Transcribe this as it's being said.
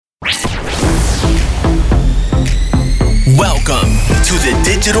Welcome to the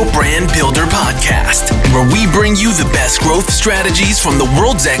Digital Brand Builder Podcast, where we bring you the best growth strategies from the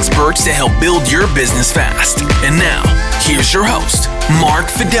world's experts to help build your business fast. And now, here's your host, Mark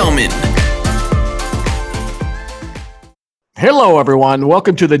Fidelman. Hello, everyone.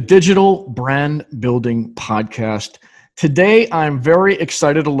 Welcome to the Digital Brand Building Podcast. Today, I'm very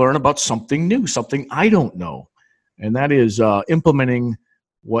excited to learn about something new, something I don't know, and that is implementing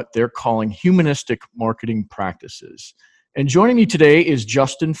what they're calling humanistic marketing practices. And joining me today is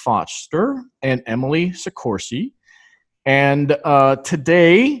Justin Foster and Emily Sikorsky. And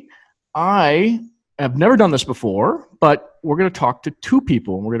today, I have never done this before, but we're going to talk to two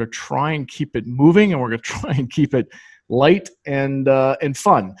people, and we're going to try and keep it moving, and we're going to try and keep it light and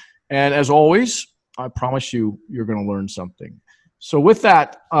fun. And as always, I promise you, you're going to learn something. So with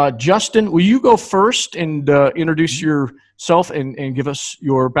that, Justin, will you go first and introduce yourself and give us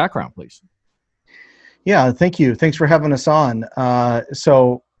your background, please? Yeah, thank you. Thanks for having us on.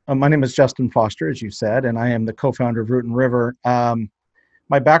 My name is Justin Foster, as you said, and I am the co-founder of Root and River.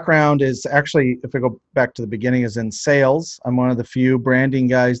 My background is actually, if I go back to the beginning, is in sales. I'm one of the few branding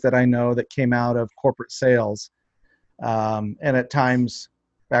guys that I know that came out of corporate sales. And at times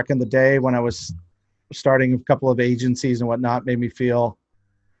back in the day when I was starting a couple of agencies and whatnot, made me feel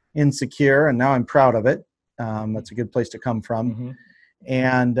insecure, and now I'm proud of it. That's a good place to come from. Mm-hmm.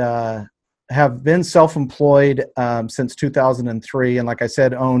 And have been self-employed since 2003. And like I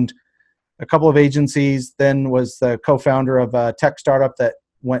said, owned a couple of agencies, then was the co-founder of a tech startup that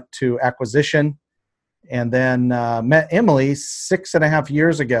went to acquisition, and then met Emily 6.5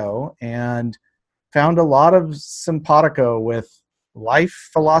 years ago and found a lot of simpatico with life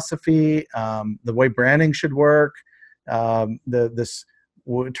philosophy, the way branding should work, this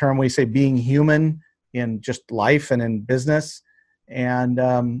term we say being human in just life and in business. And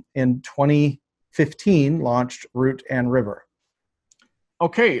in 2015, launched Root and River.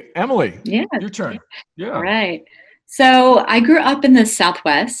 Okay, Emily, yeah, your turn. Yeah. All right. So I grew up in the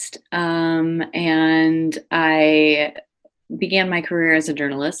Southwest, and I began my career as a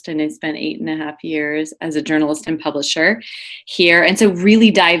journalist, and I spent 8.5 years as a journalist and publisher here. And so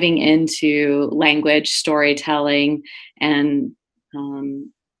really diving into language, storytelling, and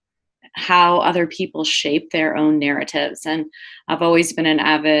how other people shape their own narratives. And I've always been an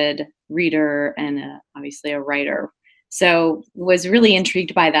avid reader and obviously a writer. So was really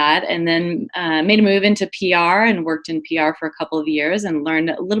intrigued by that, and then made a move into PR and worked in PR for a couple of years and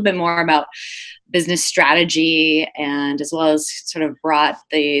learned a little bit more about business strategy, and as well as sort of brought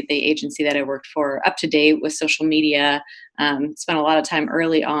the agency that I worked for up to date with social media. Spent a lot of time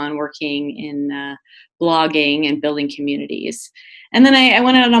early on working in blogging and building communities. And then I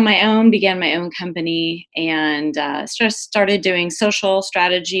went out on my own, began my own company, and started doing social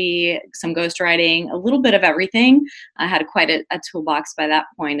strategy, some ghostwriting, a little bit of everything. I had quite a toolbox by that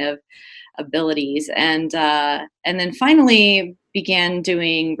point of abilities, and then finally began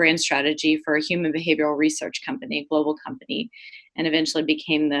doing brand strategy for a human behavioral research company, a global company, and eventually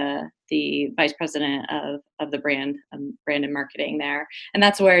became the vice president of the brand and marketing there. And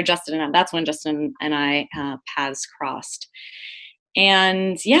that's when Justin and I paths crossed.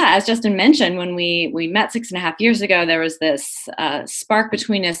 And yeah, as Justin mentioned, when we met 6.5 years ago, there was this spark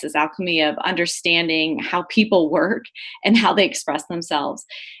between us, this alchemy of understanding how people work and how they express themselves.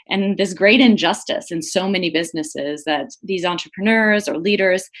 And this great injustice in so many businesses that these entrepreneurs or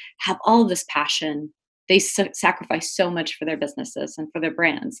leaders have all of this passion. They sacrifice so much for their businesses and for their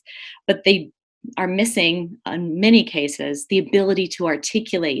brands, but they are missing, in many cases, the ability to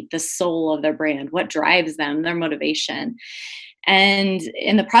articulate the soul of their brand, what drives them, their motivation. And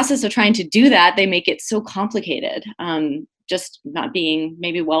in the process of trying to do that, they make it so complicated, just not being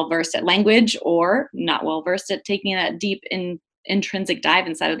maybe well-versed at language or not well-versed at taking that deep intrinsic dive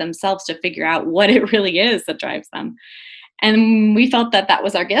inside of themselves to figure out what it really is that drives them. And we felt that that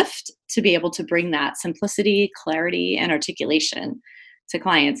was our gift, to be able to bring that simplicity, clarity, and articulation to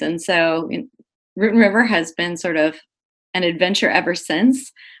clients. And so Root and River has been sort of an adventure ever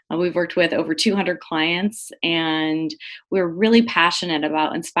since. We've worked with over 200 clients, and we're really passionate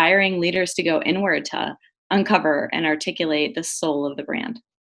about inspiring leaders to go inward to uncover and articulate the soul of the brand.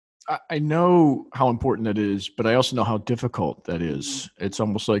 I know how important that is, but I also know how difficult that is. It's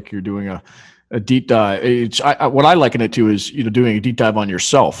almost like you're doing a deep dive. What I liken it to is, doing a deep dive on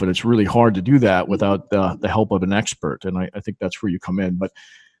yourself, and it's really hard to do that without the help of an expert. And I think that's where you come in. But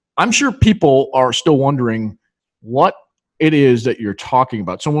I'm sure people are still wondering what it is that you're talking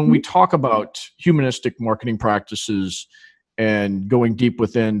about. So when we talk about humanistic marketing practices and going deep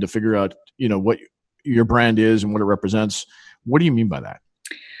within to figure out, what your brand is and what it represents, what do you mean by that?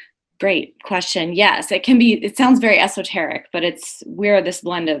 Great question. Yes, it sounds very esoteric, but we're this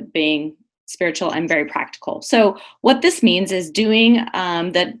blend of being spiritual and very practical. So what this means is doing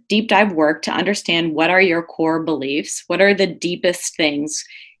the deep dive work to understand what are your core beliefs, what are the deepest things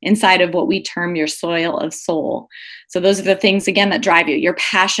inside of what we term your soil of soul. So those are the things, again, that drive you, your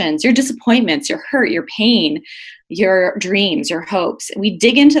passions, your disappointments, your hurt, your pain, your dreams, your hopes. We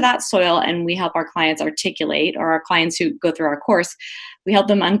dig into that soil and we help our clients articulate, or our clients who go through our course, we help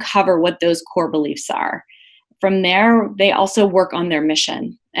them uncover what those core beliefs are. From there, they also work on their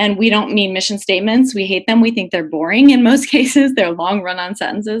mission. And we don't mean mission statements. We hate them. We think they're boring in most cases. They're long run-on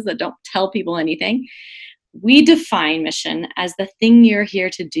sentences that don't tell people anything. We define mission as the thing you're here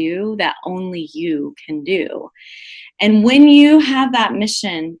to do that only you can do. And when you have that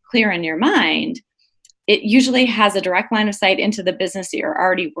mission clear in your mind, it usually has a direct line of sight into the business that you're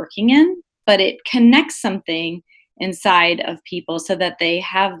already working in, but it connects something inside of people so that they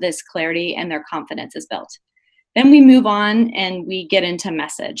have this clarity and their confidence is built. Then we move on and we get into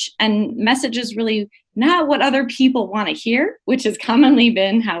message. And message is really not what other people want to hear, which has commonly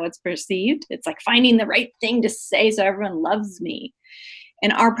been how it's perceived. It's like finding the right thing to say so everyone loves me.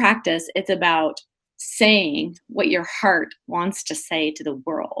 In our practice, it's about saying what your heart wants to say to the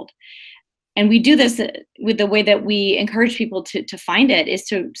world. And we do this with the way that we encourage people to find it is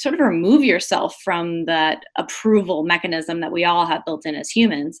to sort of remove yourself from that approval mechanism that we all have built in as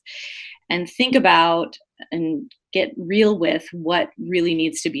humans and think about and get real with what really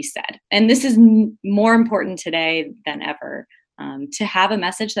needs to be said. And this is more important today than ever. To have a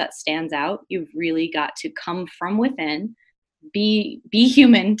message that stands out, you've really got to come from within, be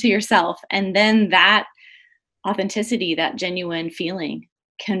human to yourself, and then that authenticity, that genuine feeling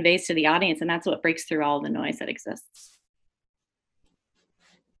conveys to the audience, and that's what breaks through all the noise that exists.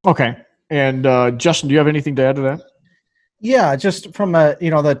 Okay. And Justin, do you have anything to add to that? Yeah, just from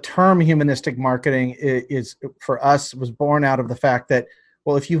the term humanistic marketing is for us was born out of the fact that,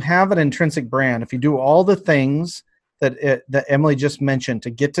 well, if you have an intrinsic brand, if you do all the things that Emily just mentioned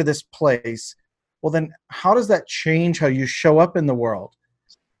to get to this place, well, then how does that change how you show up in the world?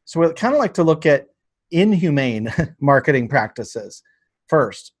 So we kind of like to look at inhumane marketing practices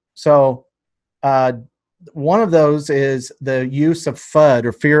first. So one of those is the use of FUD,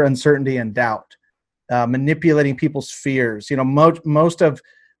 or fear, uncertainty, and doubt. Manipulating people's fears. Most of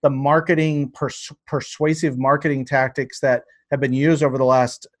the marketing, persuasive marketing tactics that have been used over the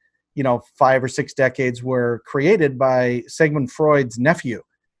last, 5 or 6 decades were created by Sigmund Freud's nephew,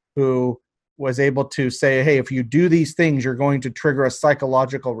 who was able to say, hey, if you do these things, you're going to trigger a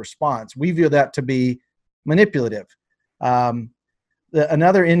psychological response. We view that to be manipulative.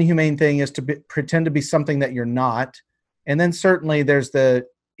 Another inhumane thing is to pretend to be something that you're not. And then certainly there's the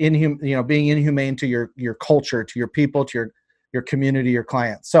being inhumane to your culture, to your people, to your community, your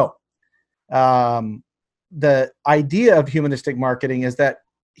clients. So the idea of humanistic marketing is that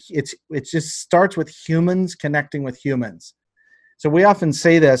it just starts with humans connecting with humans. So we often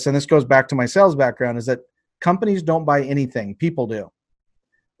say this, and this goes back to my sales background, is that companies don't buy anything, people do.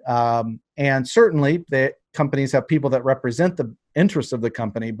 And certainly the companies have people that represent the interests of the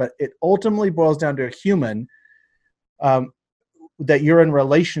company, but it ultimately boils down to a human that you're in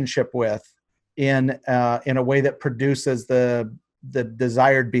relationship with in a way that produces the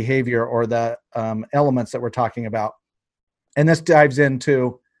desired behavior or the elements that we're talking about. And this dives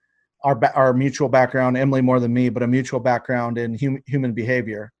into our mutual background, Emily more than me, but a mutual background in human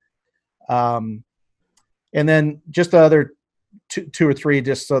behavior. And then just the other two or three,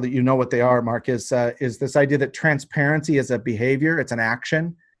 just so that you know what they are, Mark, is this idea that transparency is a behavior, it's an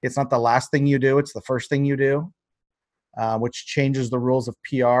action. It's not the last thing you do, it's the first thing you do. Which changes the rules of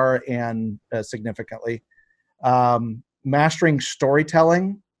PR and significantly. Mastering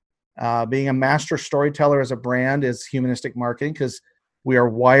storytelling, being a master storyteller as a brand is humanistic marketing because we are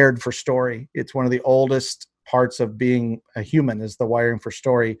wired for story. It's one of the oldest parts of being a human is the wiring for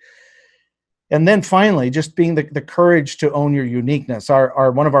story. And then finally, just being the courage to own your uniqueness.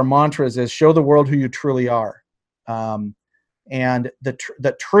 One of our mantras is show the world who you truly are. And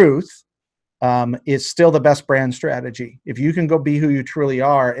the truth is still the best brand strategy. If you can go be who you truly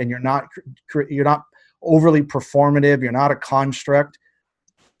are, and you're not overly performative, you're not a construct,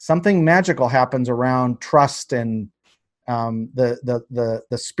 something magical happens around trust and the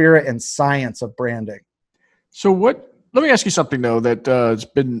spirit and science of branding. So let me ask you something though that has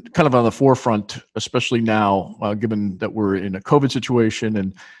been kind of on the forefront, especially now, given that we're in a COVID situation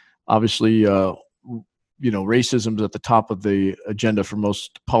and obviously racism is at the top of the agenda for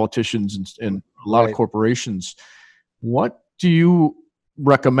most politicians and a lot of corporations. What do you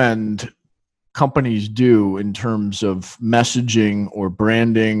recommend companies do in terms of messaging or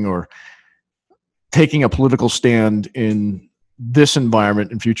branding or taking a political stand in this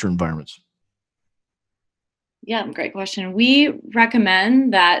environment and future environments? Yeah, great question. We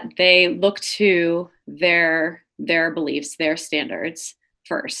recommend that they look to their beliefs, their standards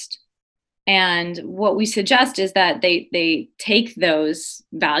first. And what we suggest is that they take those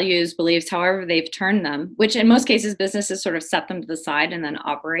values, beliefs, however they've turned them, which in most cases businesses sort of set them to the side and then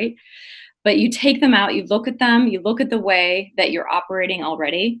operate. But you take them out, you look at them, you look at the way that you're operating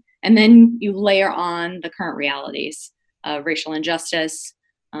already, and then you layer on the current realities of racial injustice,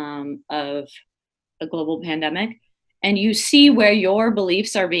 of a global pandemic, and you see where your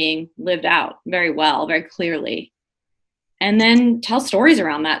beliefs are being lived out very well, very clearly. And then tell stories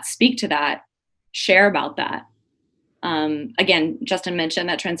around that, speak to that, share about that. Again, Justin mentioned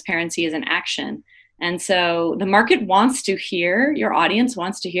that transparency is an action. And so the market wants to hear, your audience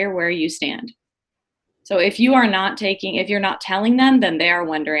wants to hear where you stand. So if you're not telling them, then they are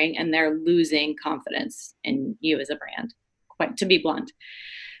wondering and they're losing confidence in you as a brand, quite to be blunt.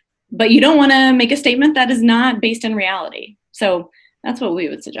 But you don't want to make a statement that is not based in reality. So that's what we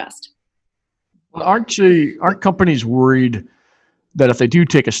would suggest. Well, aren't companies worried that if they do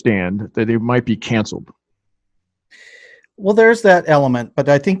take a stand, that they might be canceled? Well, there's that element, but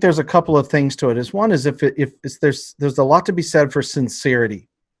I think there's a couple of things to it. One is if there's a lot to be said for sincerity.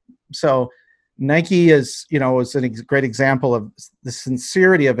 So Nike is a great example of the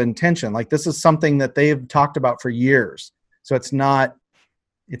sincerity of intention. Like, this is something that they've talked about for years. So it's not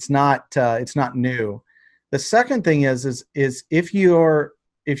new. The second thing is if your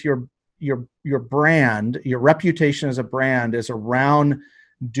brand, your reputation as a brand is around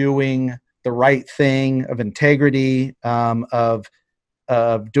doing the right thing, of integrity, of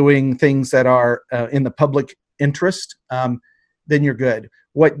doing things that are in the public interest, then you're good.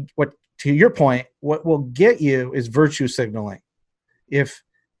 What to your point, what will get you is virtue signaling. If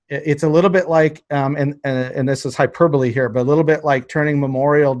it's a little bit like, and this is hyperbole here, but a little bit like turning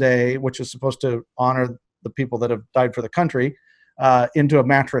Memorial Day, which is supposed to honor the people that have died for the country, into a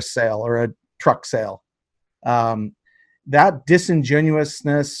mattress sale or a truck sale. That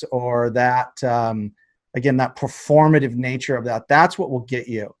disingenuousness or that, again, that performative nature of that's what will get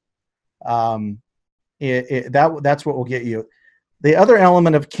you. That's what will get you. The other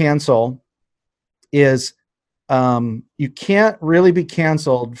element of cancel is you can't really be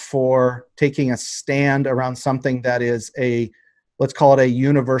canceled for taking a stand around something that is let's call it a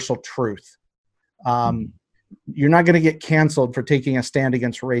universal truth. You're not going to get canceled for taking a stand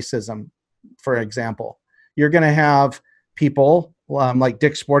against racism, for example. You're going to have people like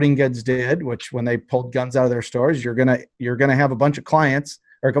Dick's Sporting Goods did, which when they pulled guns out of their stores, you're going to have a bunch of clients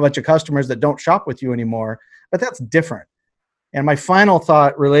or a bunch of customers that don't shop with you anymore. But that's different. And my final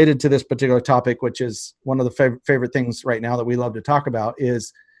thought related to this particular topic, which is one of the favorite things right now that we love to talk about,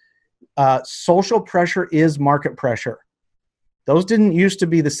 is social pressure is market pressure. Those didn't used to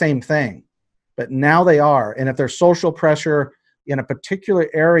be the same thing, but now they are. And if there's social pressure in a particular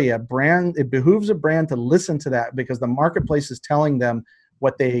area, it behooves a brand to listen to that, because the marketplace is telling them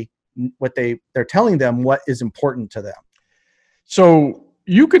they're telling them what is important to them. So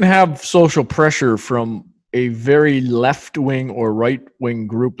you can have social pressure from a very left-wing or right-wing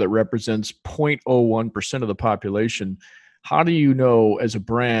group that represents 0.01% of the population. How do you know as a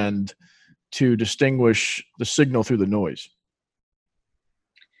brand to distinguish the signal through the noise?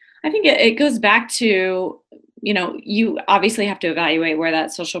 I think it goes back to, you obviously have to evaluate where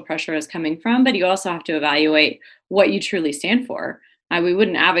that social pressure is coming from, but you also have to evaluate what you truly stand for. We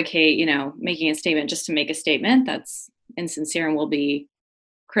wouldn't advocate, making a statement just to make a statement. That's insincere and will be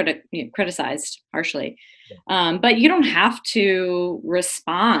criticized harshly. But you don't have to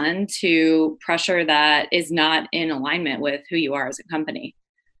respond to pressure that is not in alignment with who you are as a company.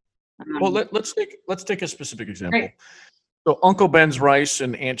 Well, let's take a specific example. Right. So Uncle Ben's rice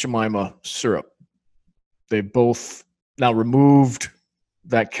and Aunt Jemima syrup, they both now removed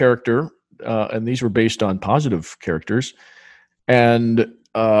that character, and these were based on positive characters. And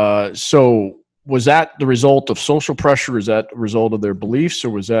so was that the result of social pressure? Is that a result of their beliefs,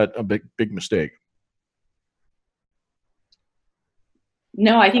 or was that a big mistake?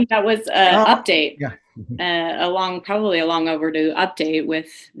 No, I think that was an update. Yeah. Probably a long overdue update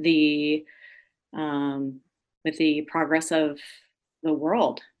with the progress of the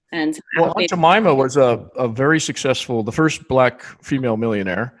world. And well, Aunt Jemima was a very successful, the first Black female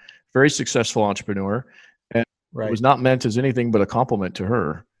millionaire, very successful entrepreneur, and right. It was not meant as anything but a compliment to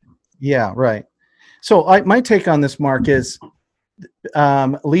her. Yeah, right. So my take on this, Mark, is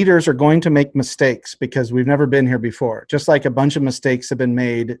leaders are going to make mistakes because we've never been here before. Just like a bunch of mistakes have been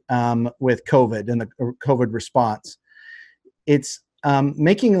made with COVID and the COVID response. It's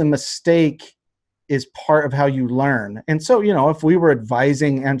making the mistake is part of how you learn. And so, if we were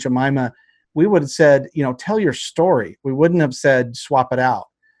advising Aunt Jemima, we would have said, tell your story. We wouldn't have said swap it out.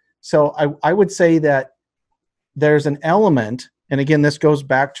 So I would say that there's an element, and again, this goes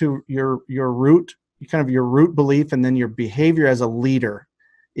back to your root, kind of your root belief, and then your behavior as a leader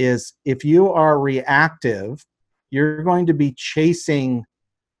is if you are reactive, you're going to be chasing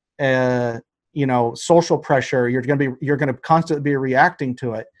social pressure. You're going to constantly be reacting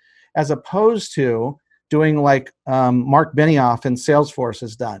to it, as opposed to doing like Mark Benioff in Salesforce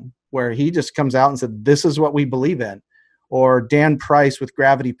has done, where he just comes out and said, this is what we believe in. Or Dan Price with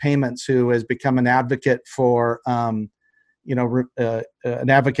Gravity Payments, who has become an advocate for an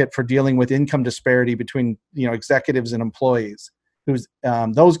advocate for dealing with income disparity between executives and employees. Who's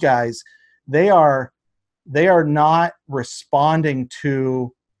those guys? They are not responding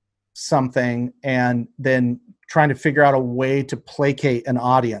to something and then trying to figure out a way to placate an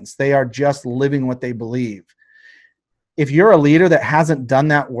audience. They are just living what they believe. If you're a leader that hasn't done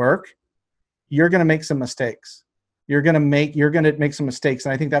that work, you're going to make some mistakes. You're going to make some mistakes,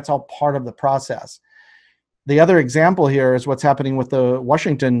 and I think that's all part of the process. The other example here is what's happening with the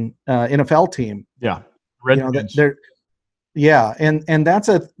Washington NFL team. Yeah, and that's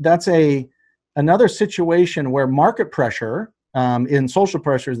another situation where market pressure in social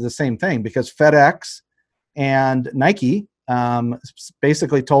pressure is the same thing, because FedEx and Nike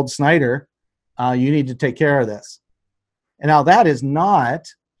basically told Snyder, you need to take care of this. And now that is not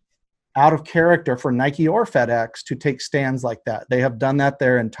out of character for Nike or FedEx to take stands like that. They have done that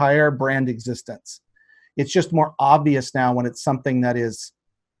their entire brand existence. It's just more obvious now when it's something that is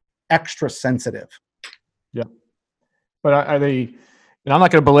extra sensitive. Yeah. But and I'm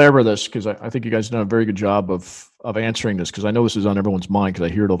not going to belabor this because I think you guys have done a very good job of answering this, because I know this is on everyone's mind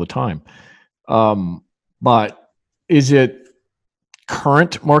because I hear it all the time. But is it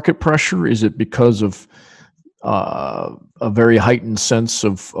current market pressure? Is it because of a very heightened sense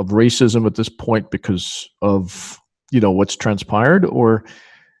of racism at this point because of what's transpired, or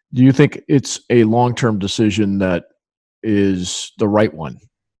do you think it's a long-term decision that is the right one?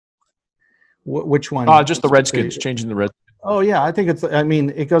 Which one? Just the Redskins, changing the Redskins. Oh yeah, I think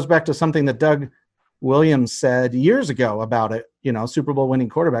it goes back to something that Doug Williams said years ago about it. Super Bowl winning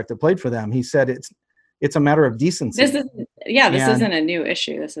quarterback that played for them. He said it's a matter of decency. This isn't a new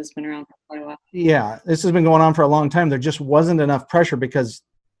issue. This has been around for quite a while. Yeah, this has been going on for a long time. There just wasn't enough pressure because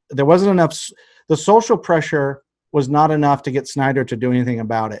there wasn't enough. The social pressure was not enough to get Snyder to do anything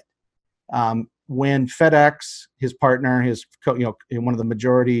about it. When FedEx, his partner, one of the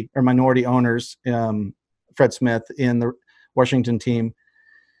majority or minority owners, Fred Smith in the Washington team,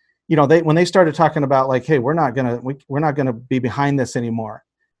 when they started talking about like, hey, we're not gonna be behind this anymore.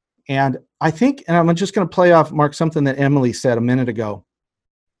 And I think, and I'm just going to play off, Mark, something that Emily said a minute ago.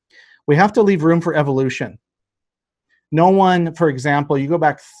 We have to leave room for evolution. No one, for example, you go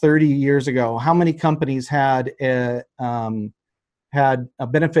back 30 years ago, how many companies had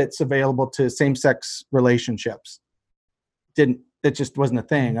benefits available to same-sex relationships? It just wasn't a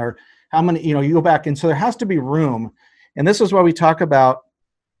thing. Or how many, you go back, and so there has to be room. And this is why we talk about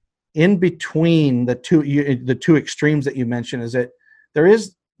in between the two extremes that you mentioned, is that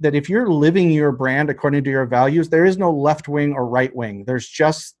if you're living your brand according to your values, there is no left wing or right wing. There's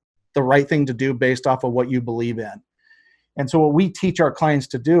just the right thing to do based off of what you believe in. And so what we teach our clients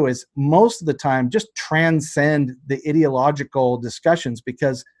to do is most of the time just transcend the ideological discussions,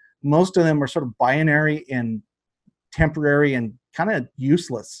 because most of them are sort of binary and temporary and kind of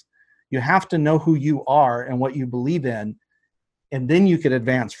useless. You have to know who you are and what you believe in, and then you could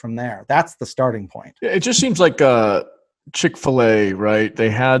advance from there. That's the starting point. It just seems like Chick-fil-A, right?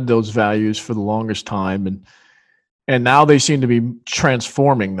 They had those values for the longest time, and now they seem to be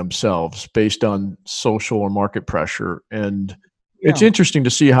transforming themselves based on social or market pressure. And it's interesting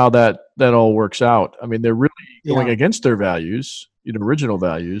to see how that all works out. I mean, they're really going against their values, original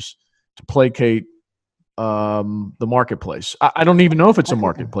values, to placate the marketplace. I don't even know if it's a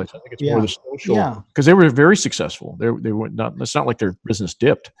marketplace. I think it's more the social, because they were very successful. They were not. It's not like their business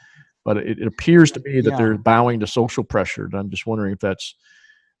dipped. But it appears to me that they're bowing to social pressure. And I'm just wondering if that's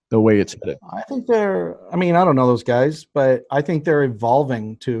the way it's headed. I think I don't know those guys, but I think they're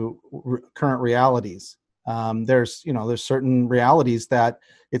evolving to current realities. There's certain realities that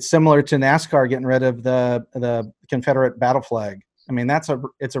it's similar to NASCAR getting rid of the Confederate battle flag. I mean, that's a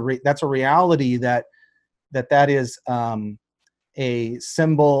reality that is a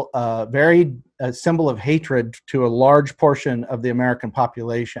symbol, a symbol of hatred to a large portion of the American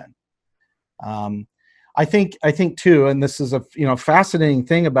population. I think too, and this is a fascinating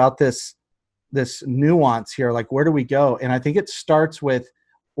thing about this nuance here. Like, where do we go? And I think it starts with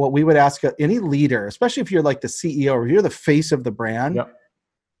what we would ask any leader, especially if you're like the CEO or you're the face of the brand. Yep.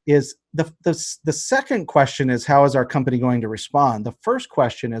 Is the second question is, how is our company going to respond? The first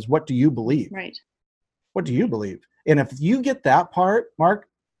question is, what do you believe? Right. What do you believe? And if you get that part, Mark,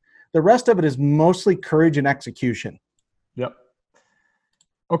 the rest of it is mostly courage and execution. Yep.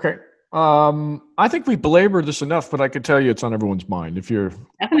 Okay. I think we belabored this enough, but I could tell you it's on everyone's mind. If you're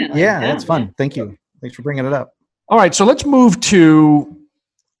Definitely. Yeah, that's fun. Thank you. Thanks for bringing it up. all right, so let's move to,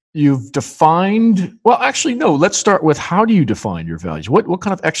 you've defined. Well, actually, no. Let's start with, how do you define your values? What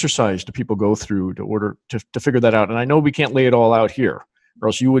kind of exercise do people go through to figure that out? And I know we can't lay it all out here, or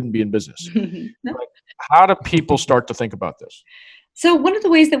else you wouldn't be in business. No. How do people start to think about this? So one of the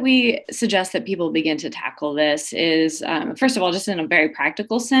ways that we suggest that people begin to tackle this is, first of all, just in a very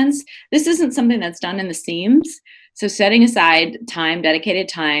practical sense, this isn't something that's done in the seams. So setting aside time, dedicated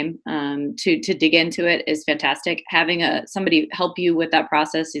time to dig into it is fantastic. Having somebody help you with that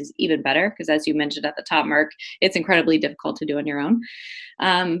process is even better, because as you mentioned at the top, Mark, it's incredibly difficult to do on your own.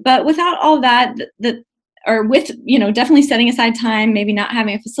 But without all that, or with definitely setting aside time, maybe not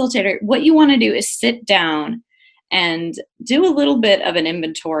having a facilitator, what you want to do is sit down and do a little bit of an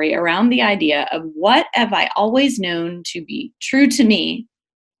inventory around the idea of, what have I always known to be true to me,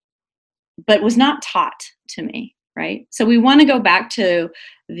 but was not taught to me, right? So we want to go back to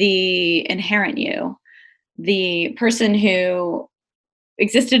the inherent you, the person who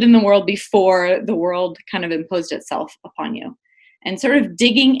existed in the world before the world kind of imposed itself upon you, and sort of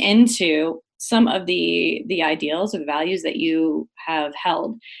digging into some of the ideals or the values that you have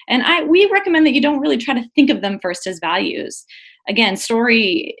held. And we recommend that you don't really try to think of them first as values. Again,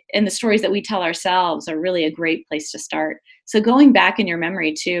 story and the stories that we tell ourselves are really a great place to start. So going back in your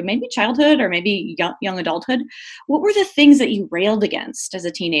memory to maybe childhood or maybe young adulthood, what were the things that you railed against as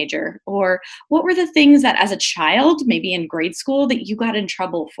a teenager? Or what were the things that as a child, maybe in grade school, that you got in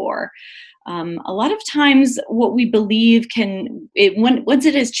trouble for? A lot of times what we believe once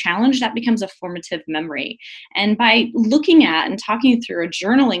it is challenged, that becomes a formative memory. And by looking at and talking through or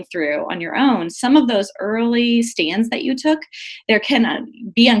journaling through on your own some of those early stands that you took, there can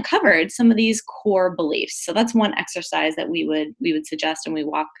be uncovered some of these core beliefs. So that's one exercise that we would suggest, and we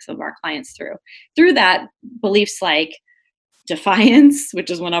walk some of our clients through that. Beliefs like defiance,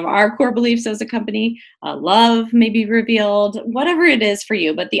 which is one of our core beliefs as a company, love may be revealed, whatever it is for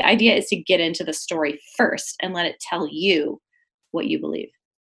you. But the idea is to get into the story first and let it tell you what you believe.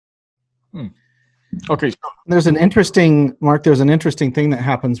 Okay. There's an interesting thing that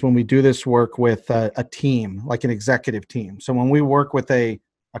happens when we do this work with a team, like an executive team. So when we work with a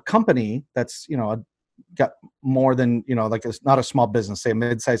company that's, got more than, like it's not a small business, say a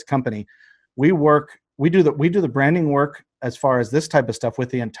mid-sized company, we do the branding work as far as this type of stuff with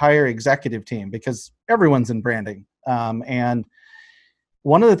the entire executive team, because everyone's in branding. And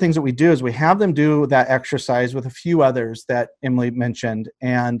one of the things that we do is we have them do that exercise with a few others that Emily mentioned.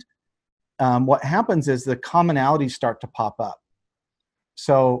 And what happens is the commonalities start to pop up.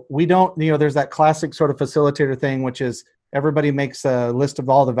 So we don't, there's that classic sort of facilitator thing, which is everybody makes a list of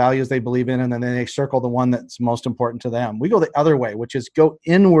all the values they believe in, and then they circle the one that's most important to them. We go the other way, which is go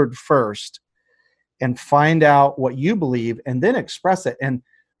inward first and find out what you believe and then express it. And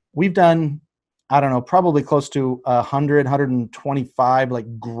we've done, I don't know, probably close to 100, 125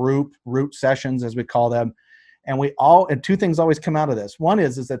 like group root sessions, as we call them. And two things always come out of this. One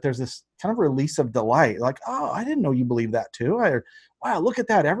is that there's this kind of release of delight. Like, oh, I didn't know you believed that too. Wow, look at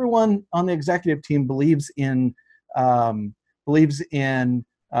that. Everyone on the executive team believes in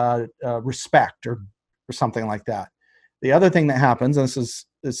respect or something like that. The other thing that happens, and this is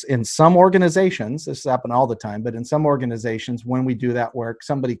in some organizations, this happens all the time, but in some organizations, when we do that work,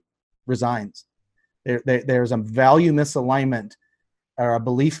 somebody resigns. There's a value misalignment or a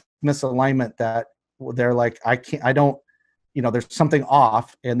belief misalignment that they're like, there's something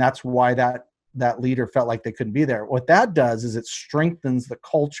off, and that's why that leader felt like they couldn't be there. What that does is it strengthens the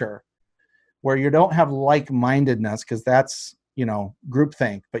culture where you don't have like-mindedness, because that's,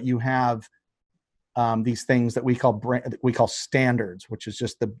 groupthink, but you have these things that we call standards, which is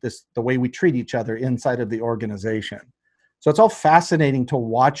just the way we treat each other inside of the organization. So it's all fascinating to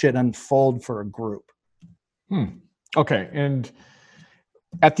watch it unfold for a group. Okay. And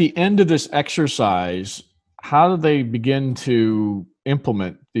at the end of this exercise, how do they begin to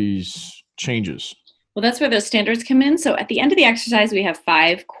implement these changes? Well, that's where those standards come in. So at the end of the exercise, we have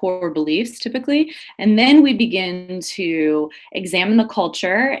 5 core beliefs typically, and then we begin to examine the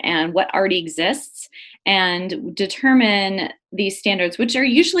culture and what already exists and determine these standards, which are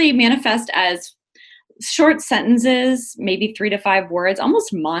usually manifest as short sentences, maybe 3 to 5 words,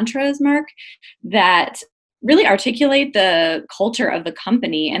 almost mantras, Mark, that really articulate the culture of the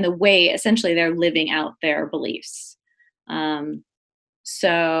company and the way essentially they're living out their beliefs.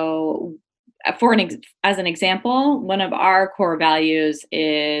 So as an example, one of our core values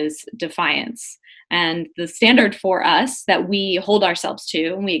is defiance. And the standard for us that we hold ourselves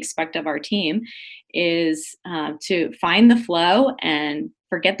to and we expect of our team is to find the flow and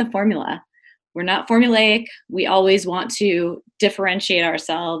forget the formula. We're not formulaic. We always want to differentiate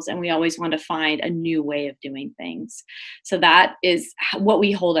ourselves and we always want to find a new way of doing things. So that is what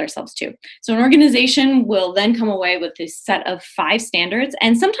we hold ourselves to. So an organization will then come away with this set of 5 standards.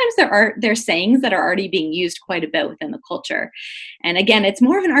 And sometimes there are sayings that are already being used quite a bit within the culture. And again, it's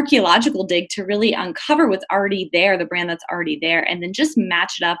more of an archaeological dig to really uncover what's already there, the brand that's already there, and then just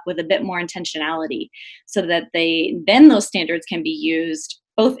match it up with a bit more intentionality so that then those standards can be used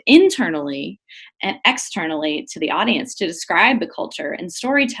both internally and externally to the audience to describe the culture and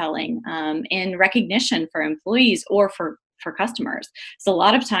storytelling in recognition for employees or for customers. So a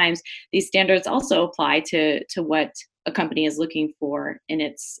lot of times these standards also apply to what a company is looking for in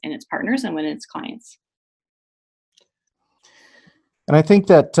its partners and in its clients. And I think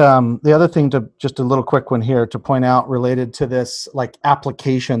that the other thing, to just a little quick one here to point out related to this like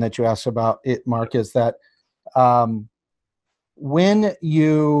application that you asked about it, Mark, is that when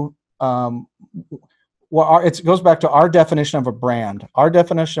you, it goes back to our definition of a brand. Our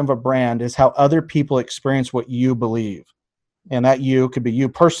definition of a brand is how other people experience what you believe. And that you could be you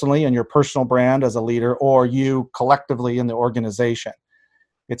personally and your personal brand as a leader, or you collectively in the organization.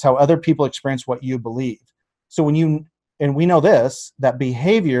 It's how other people experience what you believe. So and we know this, that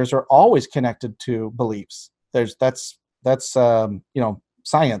behaviors are always connected to beliefs. That's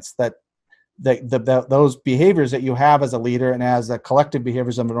science, that those behaviors that you have as a leader and as the collective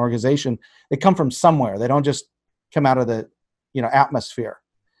behaviors of an organization, they come from somewhere. They don't just come out of the atmosphere.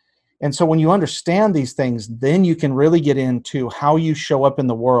 And so when you understand these things, then you can really get into how you show up in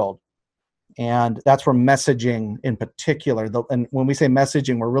the world. And that's where messaging in particular, and when we say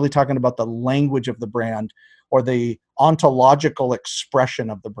messaging, we're really talking about the language of the brand or the ontological expression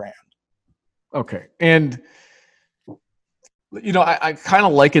of the brand. Okay. And I kind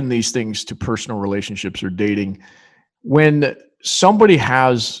of liken these things to personal relationships or dating. When somebody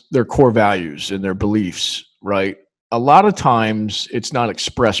has their core values and their beliefs, right? A lot of times it's not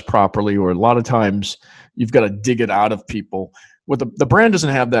expressed properly, or a lot of times you've got to dig it out of people. Well, the brand doesn't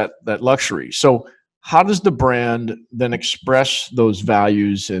have that luxury. So how does the brand then express those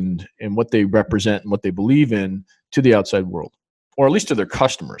values and what they represent and what they believe in to the outside world, or at least to their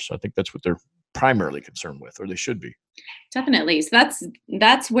customers? I think that's what they're primarily concerned with, or they should be. Definitely. So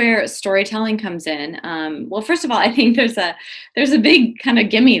that's where storytelling comes in. Well, first of all, I think there's a big kind of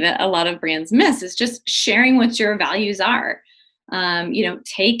gimme that a lot of brands miss, is just sharing what your values are.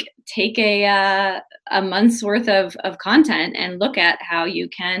 Take a month's worth of content and look at how you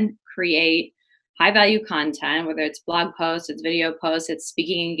can create high value content, whether it's blog posts, it's video posts, it's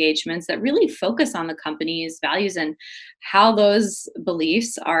speaking engagements that really focus on the company's values and how those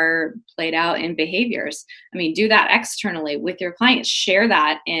beliefs are played out in behaviors. I mean, do that externally with your clients, share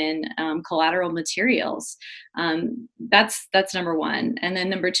that in collateral materials. That's number one. And then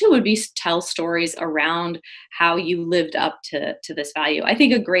number 2 would be tell stories around how you lived up to this value. I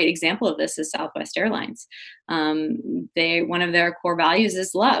think a great example of this is Southwest Airlines. One of their core values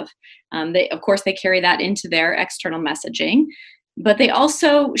is love. They carry that into their external messaging, but they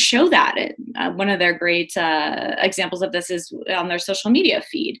also show that. One of their great examples of this is on their social media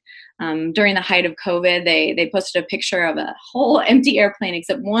feed. During the height of COVID, they posted a picture of a whole empty airplane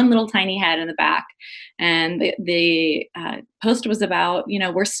except one little tiny head in the back. And the post was about,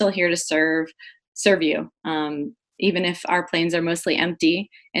 we're still here to serve you. Even if our planes are mostly empty.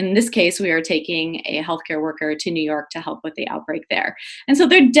 In this case, we are taking a healthcare worker to New York to help with the outbreak there. And so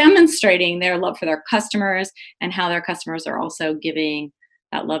they're demonstrating their love for their customers and how their customers are also giving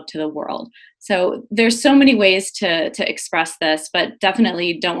that love to the world. So there's so many ways to express this, but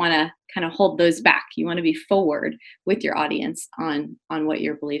definitely don't want to kind of hold those back. You want to be forward with your audience on what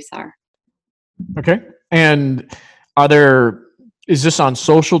your beliefs are. Okay. And is this on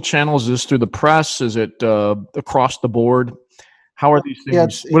social channels? Is this through the press? Is it across the board? How are these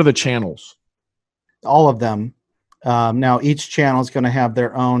things? What are the channels? All of them. Now, each channel is going to have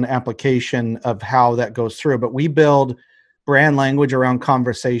their own application of how that goes through, but we build brand language around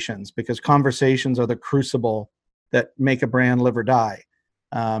conversations, because conversations are the crucible that make a brand live or die.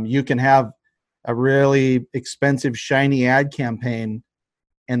 You can have a really expensive, shiny ad campaign,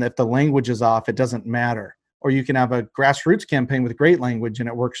 and if the language is off, it doesn't matter. Or you can have a grassroots campaign with great language and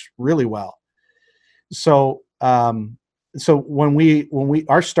it works really well. So, so when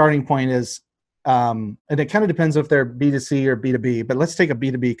our starting point is, and it kind of depends if they're B2C or B2B, but let's take a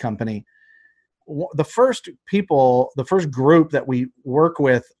B2B company. The first group that we work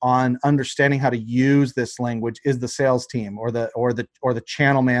with on understanding how to use this language is the sales team or the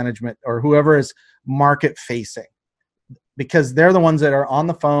channel management or whoever is market facing, because they're the ones that are on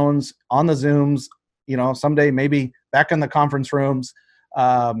the phones, on the Zooms, someday maybe back in the conference rooms,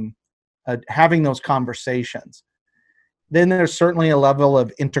 having those conversations. Then there's certainly a level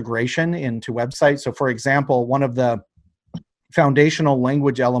of integration into websites. So for example, one of the foundational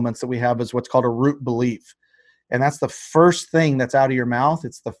language elements that we have is what's called a root belief. And that's the first thing that's out of your mouth.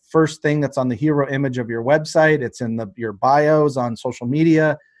 It's the first thing that's on the hero image of your website. It's in your bios on social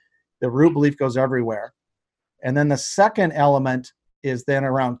media. The root belief goes everywhere. And then the second element is then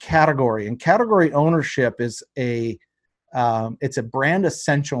around category. And category ownership is it's a brand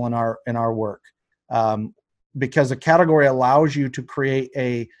essential in our work, because a category allows you to create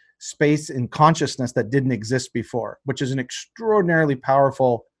a space in consciousness that didn't exist before, which is an extraordinarily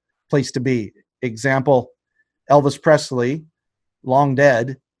powerful place to be. Example, Elvis Presley, long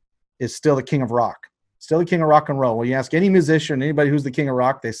dead, is still the king of rock, still the king of rock and roll. When you ask any musician, anybody who's the king of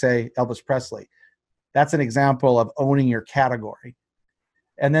rock, they say Elvis Presley. That's an example of owning your category.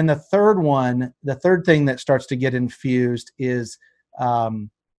 And then the third thing that starts to get infused is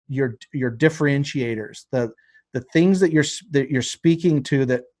your differentiators, the things that you're speaking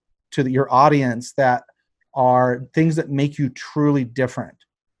to your audience that are things that make you truly different.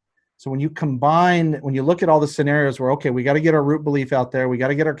 So when you look at all the scenarios where, okay, we got to get our root belief out there, we got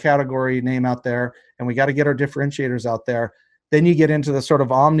to get our category name out there, and we got to get our differentiators out there, then you get into the sort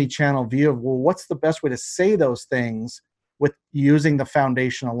of omni-channel view of, well, what's the best way to say those things with using the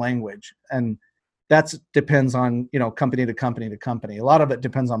foundational language? And that depends on, company to company to company. A lot of it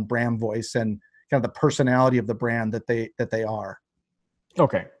depends on brand voice and kind of the personality of the brand that they are.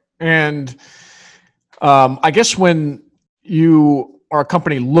 Okay. And I guess when you are a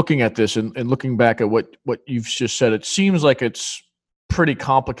company looking at this and looking back at what you've just said, it seems like it's pretty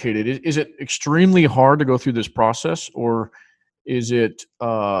complicated. Is it extremely hard to go through this process, or is it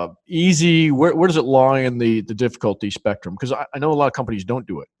easy? Where does it lie in the difficulty spectrum? Because I know a lot of companies don't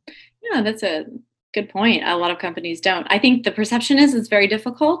do it. Yeah, that's a good point. A lot of companies don't. I think the perception is it's very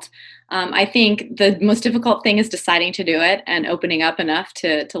difficult. I think the most difficult thing is deciding to do it and opening up enough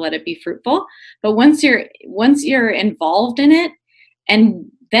to let it be fruitful. But once you're involved in it, and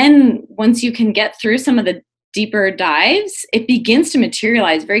then once you can get through some of the deeper dives, it begins to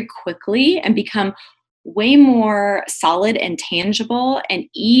materialize very quickly and become way more solid and tangible and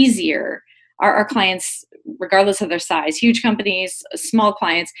easier. Our clients, regardless of their size, huge companies, small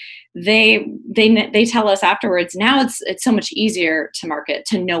clients, they tell us afterwards, now it's so much easier to market,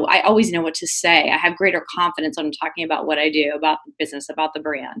 to know. I always know what to say. I have greater confidence when I'm talking about what I do, about the business, about the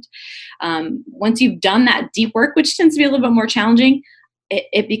brand. Once you've done that deep work, which tends to be a little bit more challenging,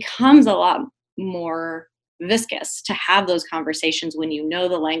 it becomes a lot more viscous to have those conversations when you know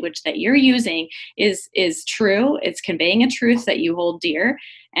the language that you're using is true. It's conveying a truth that you hold dear,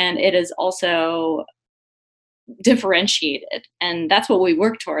 and it is also differentiated. And that's what we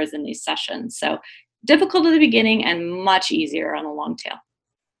work towards in these sessions. So difficult at the beginning and much easier on the long tail.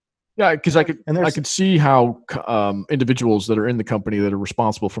 Yeah, because I could see how individuals that are in the company that are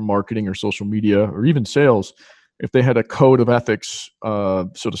responsible for marketing or social media or even sales, if they had a code of ethics, so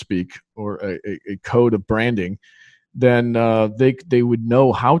to speak, or a code of branding, then they would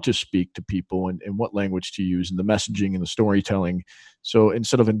know how to speak to people and what language to use and the messaging and the storytelling. So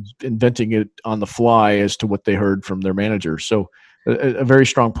instead of inventing it on the fly as to what they heard from their manager. So a very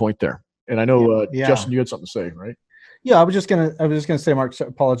strong point there. And I know, Justin, you had something to say, right? Yeah, I was just gonna say, Mark,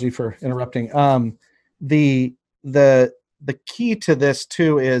 apology for interrupting. The key to this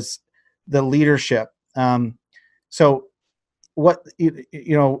too is the leadership. So what,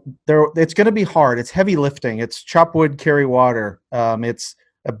 it's going to be hard. It's heavy lifting. It's chop wood, carry water. It's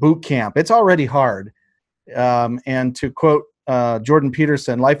a boot camp. It's already hard. And to quote Jordan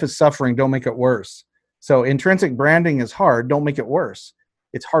Peterson, life is suffering, don't make it worse. So intrinsic branding is hard, don't make it worse.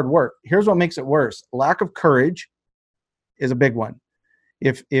 It's hard work. Here's what makes it worse. Lack of courage is a big one.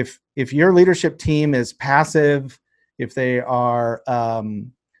 If your leadership team is passive, if they are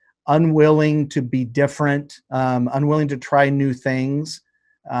unwilling to be different, unwilling to try new things,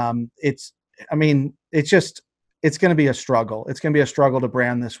 it's just it's going to be a struggle. It's going to be a struggle to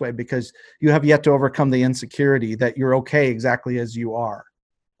brand this way because you have yet to overcome the insecurity that you're okay exactly as you are.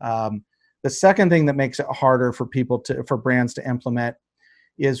 The second thing that makes it harder for for brands to implement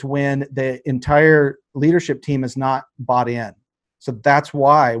is when the entire leadership team is not bought in. So that's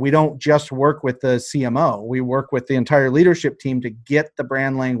why we don't just work with the CMO. We work with the entire leadership team to get the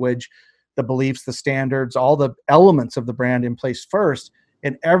brand language, the beliefs, the standards, all the elements of the brand in place first,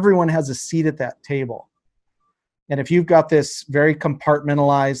 and everyone has a seat at that table. And if you've got this very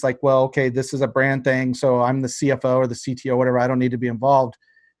compartmentalized, like, well, okay, this is a brand thing, so I'm the CFO or the CTO, whatever, I don't need to be involved,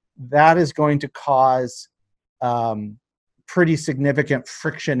 that is going to cause pretty significant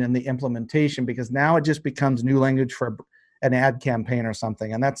friction in the implementation, because now it just becomes new language for an ad campaign or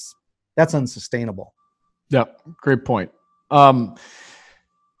something, and that's unsustainable. Yeah, great point.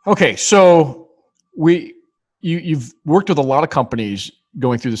 Okay, so you've worked with a lot of companies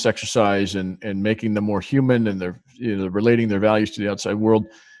going through this exercise and making them more human, and they're relating their values to the outside world.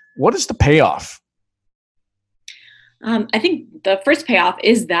 What is the payoff? I think the first payoff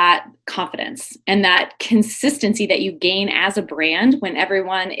is that confidence and that consistency that you gain as a brand when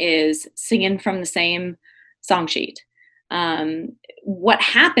everyone is singing from the same song sheet. What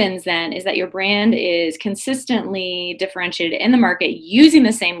happens then is that your brand is consistently differentiated in the market using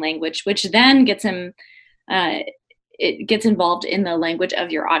the same language, which then gets involved in the language of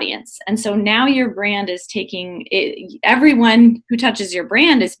your audience. And so now your brand is taking it, everyone who touches your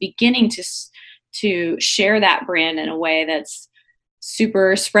brand is beginning to share that brand in a way that's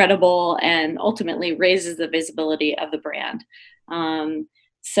super spreadable and ultimately raises the visibility of the brand. And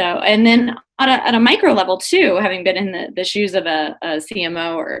then at a micro level too, having been in the shoes of a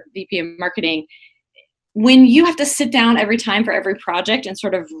CMO or VP of marketing, when you have to sit down every time for every project and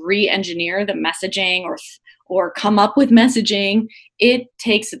sort of re-engineer the messaging or come up with messaging, it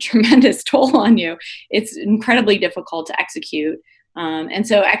takes a tremendous toll on you. It's incredibly difficult to execute. And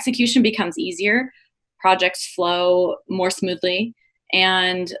so execution becomes easier, projects flow more smoothly,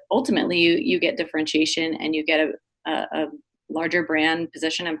 and ultimately you get differentiation and you get a larger brand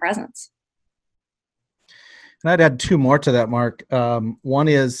position and presence. And I'd add two more to that, Mark. One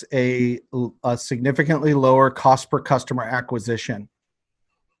is a significantly lower cost per customer acquisition.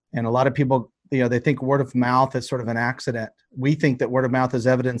 And a lot of people, they think word of mouth is sort of an accident. We think that word of mouth is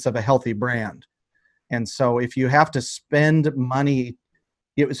evidence of a healthy brand. And so if you have to spend money,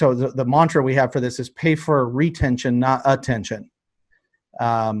 so the mantra we have for this is pay for retention, not attention.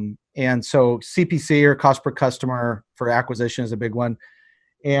 And so CPC, or cost per customer for acquisition, is a big one.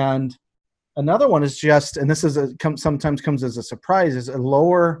 And another one is just, and this is sometimes comes as a surprise, is a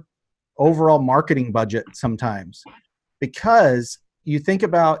lower overall marketing budget sometimes. Because you think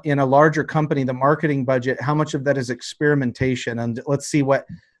about, in a larger company, the marketing budget, how much of that is experimentation and let's see what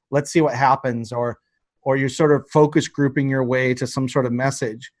happens, or you're sort of focus grouping your way to some sort of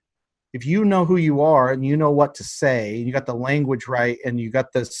message. If you know who you are and you know what to say, you got the language right, and you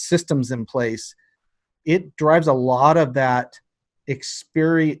got the systems in place, it drives a lot of that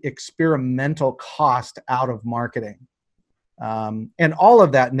experimental cost out of marketing. And all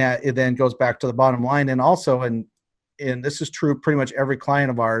of that net, it then goes back to the bottom line. And also, and this is true, pretty much every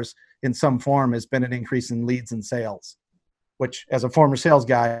client of ours in some form has been an increase in leads and sales, which, as a former sales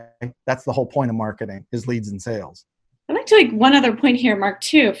guy, that's the whole point of marketing, is leads and sales. I'd like to make one other point here, Mark,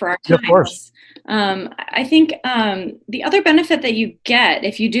 too, for our time. Of course. I think the other benefit that you get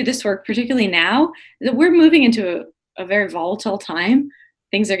if you do this work, particularly now, is that we're moving into a very volatile time.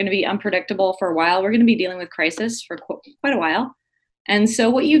 Things are going to be unpredictable for a while. We're going to be dealing with crisis for quite a while. And so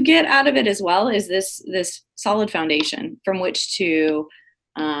what you get out of it as well is this solid foundation from which to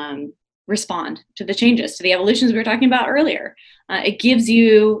respond to the changes, to the evolutions we were talking about earlier. It gives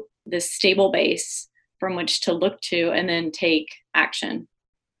you this stable base from which to look to and then take action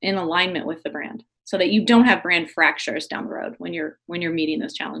in alignment with the brand, so that you don't have brand fractures down the road when you're meeting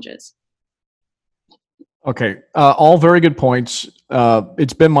those challenges. Okay, all very good points.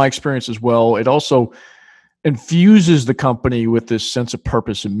 It's been my experience as well. It also infuses the company with this sense of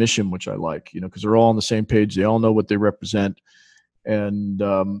purpose and mission, which I like, because they're all on the same page. They all know what they represent. And,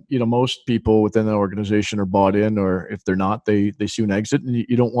 most people within the organization are bought in, or if they're not, they soon exit, and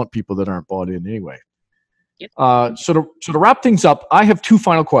you don't want people that aren't bought in anyway. Yep. So to wrap things up, I have two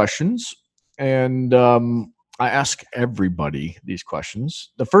final questions, and I ask everybody these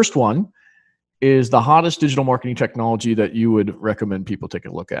questions. The first one is the hottest digital marketing technology that you would recommend people take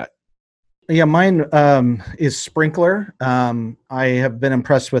a look at. Yeah, mine is Sprinklr. I have been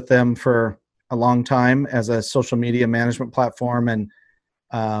impressed with them for a long time as a social media management platform, and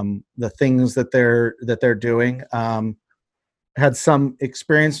the things that they're doing. had some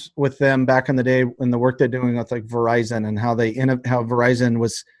experience with them back in the day in the work they're doing with like Verizon, and how how Verizon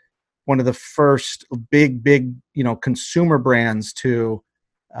was one of the first big, consumer brands to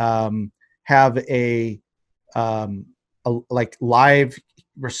have a like live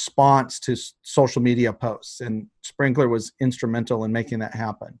response to social media posts, and Sprinklr was instrumental in making that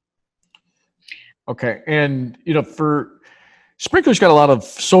happen. Okay. And, for Sprinklr's got a lot of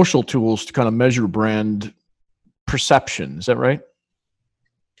social tools to kind of measure brand perception. Is that right?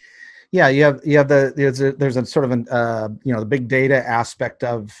 Yeah, there's a sort of the big data aspect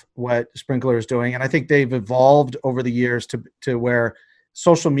of what Sprinklr is doing, and I think they've evolved over the years to where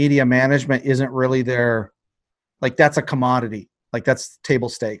social media management isn't really that's a commodity, like that's table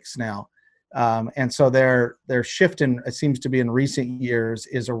stakes now, and so their shift it seems to be in recent years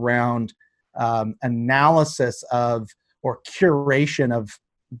is around analysis of or curation of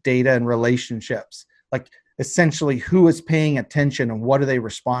data and relationships, like essentially who is paying attention and what are they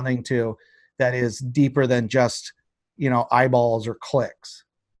responding to that is deeper than just eyeballs or clicks.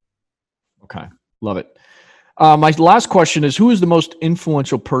 Okay, love it. My last question is, who is the most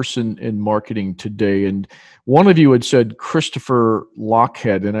influential person in marketing today? And one of you had said Christopher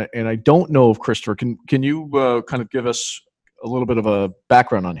Lochhead, and I don't know of Christopher. Can you kind of give us a little bit of a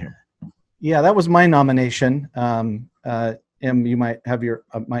background on him? Yeah, that was my nomination. You might have your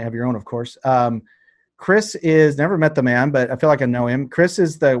own, of course. Chris is, never met the man, but I feel like I know him. Chris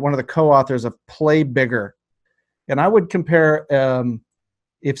is one of the co-authors of Play Bigger. And I would compare,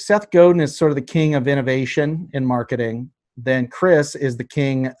 if Seth Godin is sort of the king of innovation in marketing, then Chris is the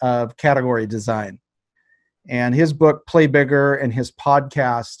king of category design. And his book, Play Bigger, and his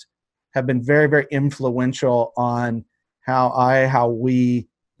podcast have been very, very influential on how we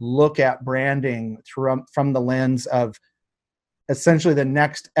look at branding from the lens of essentially the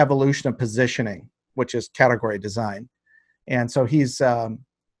next evolution of positioning, which is category design. And so he's, in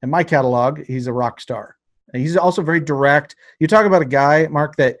my catalog, he's a rock star. And he's also very direct. You talk about a guy,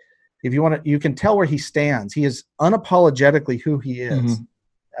 Mark, that if you want to, you can tell where he stands. He is unapologetically who he is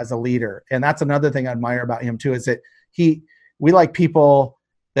as a leader. And that's another thing I admire about him too, is that we like people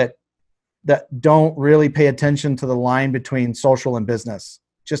that don't really pay attention to the line between social and business.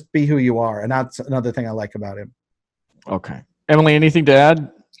 Just be who you are. And that's another thing I like about him. Okay. Emily, anything to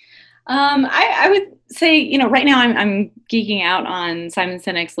add? I would say, right now I'm geeking out on Simon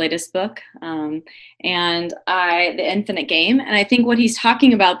Sinek's latest book, and The Infinite Game. And I think what he's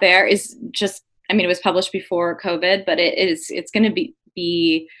talking about there is just, it was published before COVID, but it's going to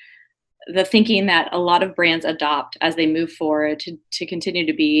be the thinking that a lot of brands adopt as they move forward to continue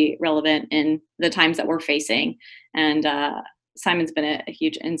to be relevant in the times that we're facing. And Simon's been a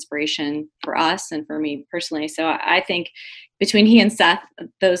huge inspiration for us and for me personally. So I think between he and Seth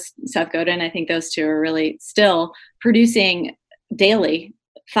Godin, I think those two are really still producing daily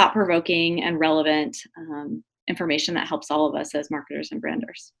thought-provoking and relevant information that helps all of us as marketers and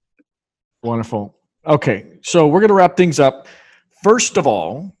branders. Wonderful. Okay, so we're going to wrap things up. First of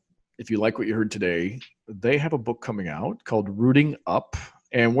all, if you like what you heard today, they have a book coming out called Rooting Up.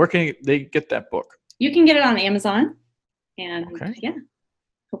 And where can they get that book? You can get it on Amazon. And okay. Yeah.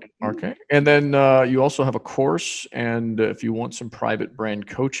 Okay. And then you also have a course. And if you want some private brand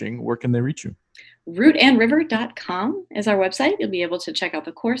coaching, where can they reach you? rootandriver.com is our website. You'll be able to check out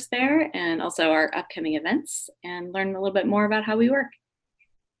the course there and also our upcoming events and learn a little bit more about how we work.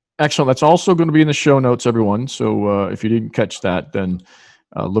 Excellent. That's also going to be in the show notes, everyone. So if you didn't catch that, then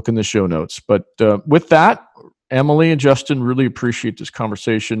look in the show notes. But with that, Emily and Justin, really appreciate this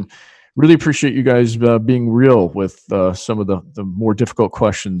conversation. Really appreciate you guys being real with some of the more difficult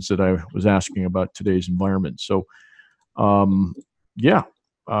questions that I was asking about today's environment. So,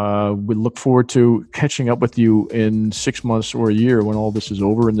 we look forward to catching up with you in 6 months or a year when all this is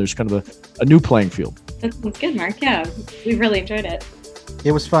over and there's kind of a new playing field. That's good, Mark. Yeah, we really enjoyed it.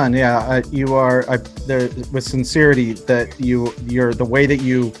 It was fun. Yeah, you are there with sincerity. That you're the way that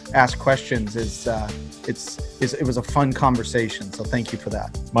you ask questions is. It was a fun conversation, so thank you for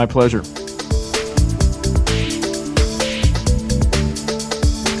that. My pleasure.